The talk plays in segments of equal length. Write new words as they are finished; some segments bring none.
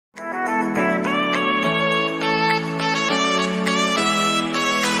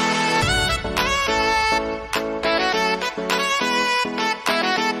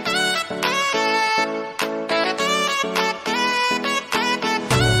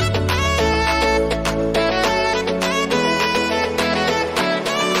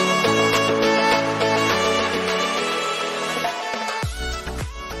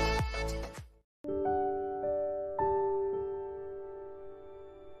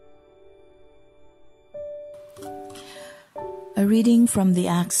A reading from the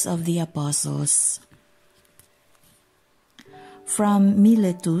Acts of the Apostles. From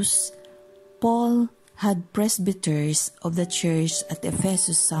Miletus, Paul had presbyters of the church at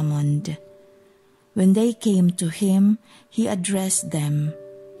Ephesus summoned. When they came to him, he addressed them,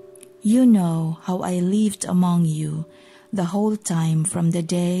 "You know how I lived among you the whole time from the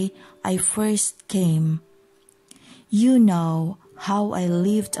day I first came. You know how I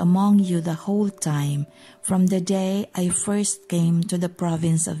lived among you the whole time from the day I first came to the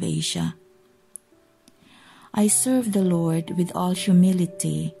province of Asia. I served the Lord with all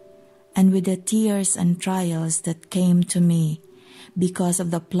humility and with the tears and trials that came to me because of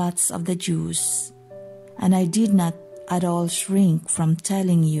the plots of the Jews, and I did not at all shrink from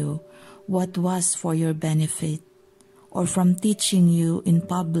telling you what was for your benefit, or from teaching you in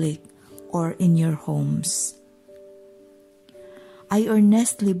public or in your homes. I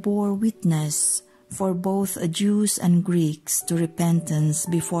earnestly bore witness for both Jews and Greeks to repentance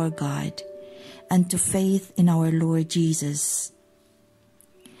before God and to faith in our Lord Jesus.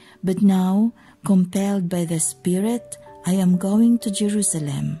 But now, compelled by the Spirit, I am going to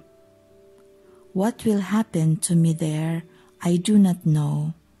Jerusalem. What will happen to me there, I do not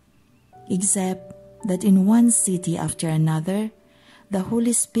know, except that in one city after another, the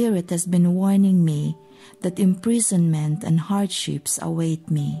Holy Spirit has been warning me that imprisonment and hardships await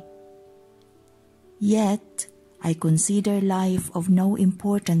me. Yet, I consider life of no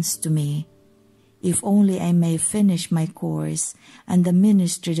importance to me, if only I may finish my course and the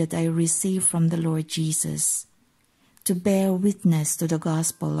ministry that I receive from the Lord Jesus, to bear witness to the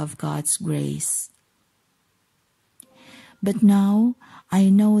gospel of God's grace. But now I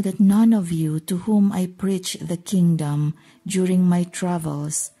know that none of you to whom I preach the kingdom during my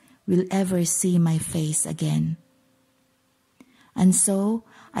travels will ever see my face again. And so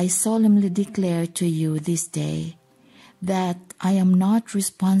I solemnly declare to you this day that I am not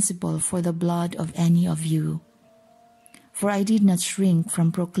responsible for the blood of any of you, for I did not shrink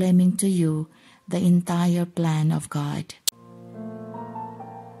from proclaiming to you the entire plan of God.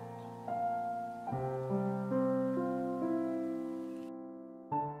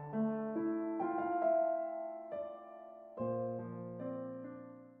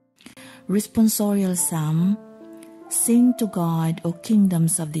 Responsorial Psalm. Sing to God, O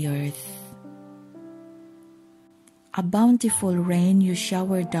kingdoms of the earth. A bountiful rain you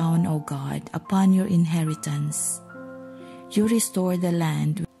shower down, O God, upon your inheritance. You restore the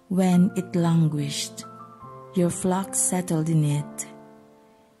land when it languished. Your flock settled in it.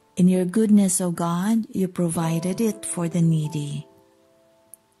 In your goodness, O God, you provided it for the needy.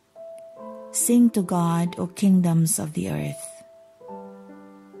 Sing to God, O kingdoms of the earth.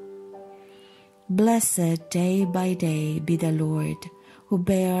 Blessed day by day be the Lord, who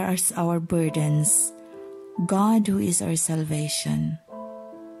bears our burdens, God who is our salvation.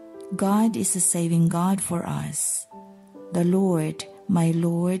 God is a saving God for us. The Lord, my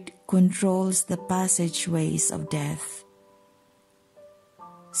Lord, controls the passageways of death.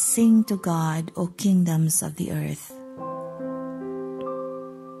 Sing to God, O kingdoms of the earth.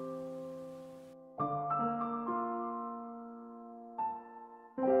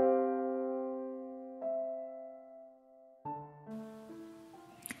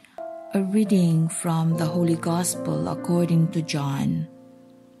 A reading from the Holy Gospel according to John.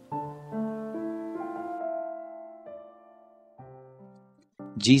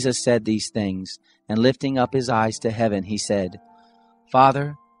 Jesus said these things, and lifting up his eyes to heaven, he said,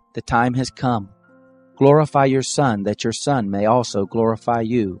 Father, the time has come. Glorify your Son, that your Son may also glorify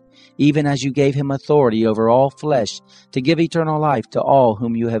you, even as you gave him authority over all flesh, to give eternal life to all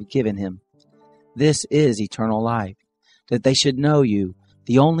whom you have given him. This is eternal life, that they should know you,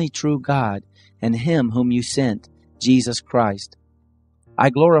 the only true God, and him whom you sent, Jesus Christ.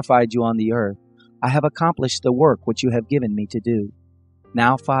 I glorified you on the earth. I have accomplished the work which you have given me to do.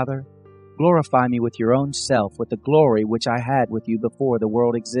 Now, Father, glorify me with your own self, with the glory which I had with you before the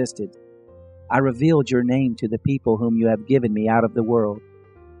world existed. I revealed your name to the people whom you have given me out of the world.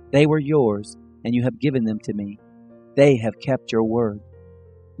 They were yours, and you have given them to me. They have kept your word.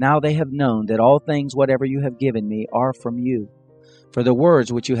 Now they have known that all things whatever you have given me are from you. For the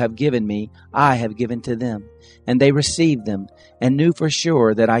words which you have given me, I have given to them, and they received them, and knew for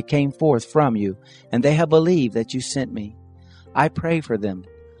sure that I came forth from you, and they have believed that you sent me. I pray for them.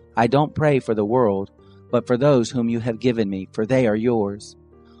 I don't pray for the world, but for those whom you have given me, for they are yours.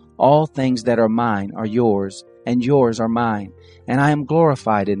 All things that are mine are yours, and yours are mine, and I am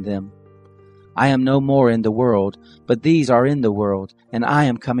glorified in them. I am no more in the world, but these are in the world, and I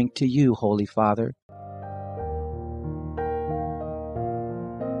am coming to you, Holy Father.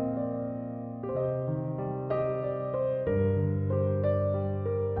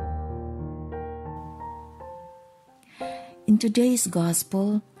 today's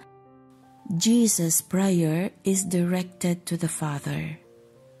Gospel, Jesus' prayer is directed to the Father.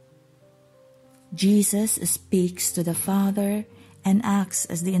 Jesus speaks to the Father and acts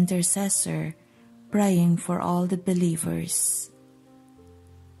as the intercessor, praying for all the believers.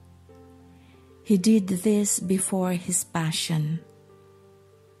 He did this before his passion.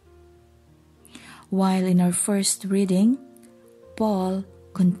 While in our first reading, Paul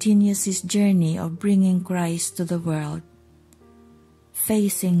continues his journey of bringing Christ to the world,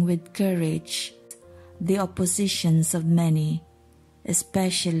 facing with courage the oppositions of many,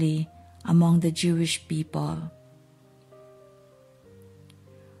 especially among the Jewish people.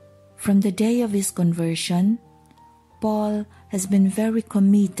 From the day of his conversion, Paul has been very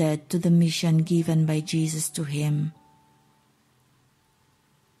committed to the mission given by Jesus to him.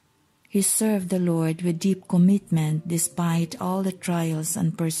 He served the Lord with deep commitment despite all the trials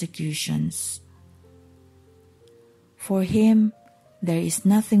and persecutions. For him, there is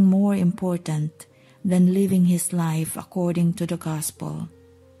nothing more important than living his life according to the gospel.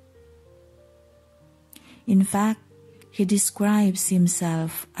 In fact, he describes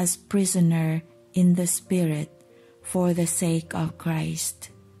himself as prisoner in the Spirit for the sake of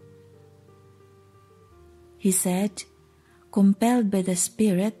Christ. He said, "Compelled by the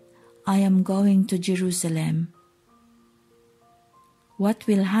Spirit, I am going to Jerusalem. What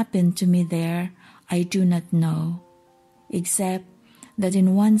will happen to me there, I do not know, except that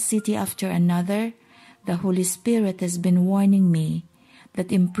in one city after another, the Holy Spirit has been warning me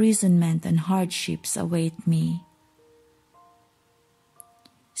that imprisonment and hardships await me."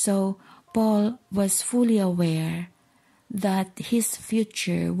 So Paul was fully aware that his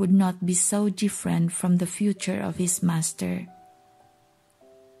future would not be so different from the future of his master.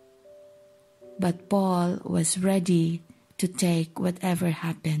 But Paul was ready to take whatever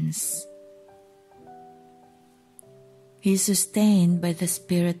happens. He is sustained by the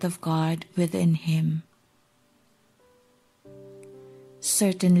Spirit of God within him.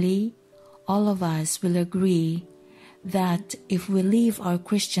 Certainly, all of us will agree that if we live our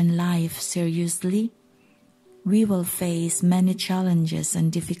Christian life seriously, we will face many challenges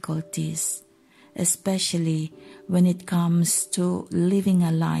and difficulties, especially when it comes to living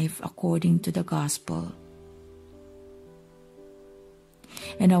a life according to the gospel.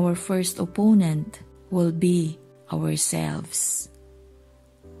 And our first opponent will be ourselves.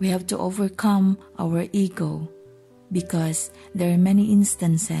 We have to overcome our ego because there are many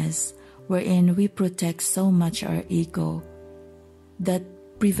instances wherein we protect so much our ego that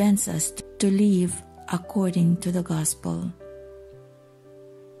prevents us to live according to the gospel.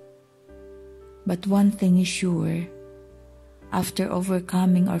 But one thing is sure, after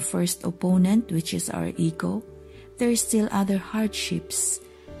overcoming our first opponent, which is our ego, there are still other hardships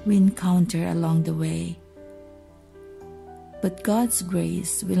we encounter along the way. But God's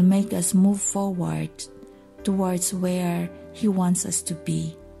grace will make us move forward towards where He wants us to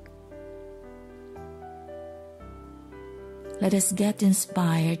be. Let us get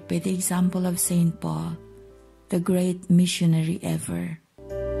inspired by the example of St. Paul, the great missionary ever.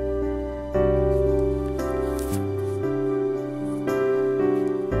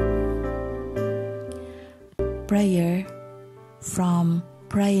 Prayer from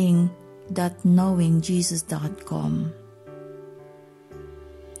praying.knowingjesus.com.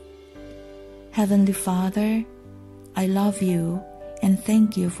 Heavenly Father, I love you and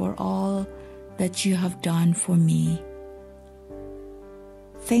thank you for all that you have done for me.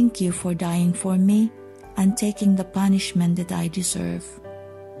 Thank you for dying for me and taking the punishment that I deserve.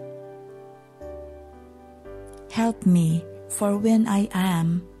 Help me, for when I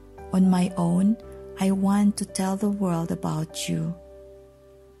am on my own, I want to tell the world about you.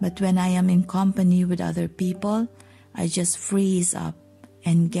 But when I am in company with other people, I just freeze up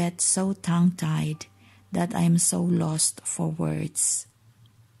and get so tongue-tied that I am so lost for words.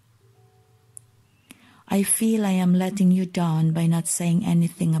 I feel I am letting you down by not saying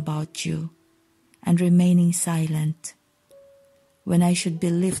anything about you and remaining silent, when I should be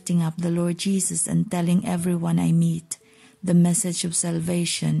lifting up the Lord Jesus and telling everyone I meet the message of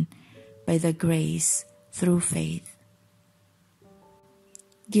salvation by the grace through faith.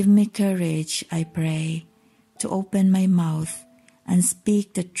 Give me courage, I pray, to open my mouth and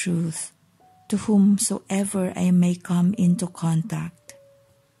speak the truth to whomsoever I may come into contact.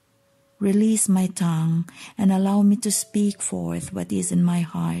 Release my tongue and allow me to speak forth what is in my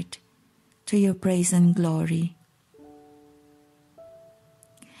heart, to your praise and glory.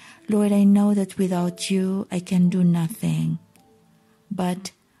 Lord, I know that without you I can do nothing,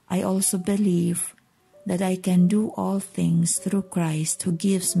 but I also believe that I can do all things through Christ who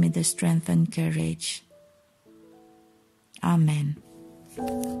gives me the strength and courage. Amen.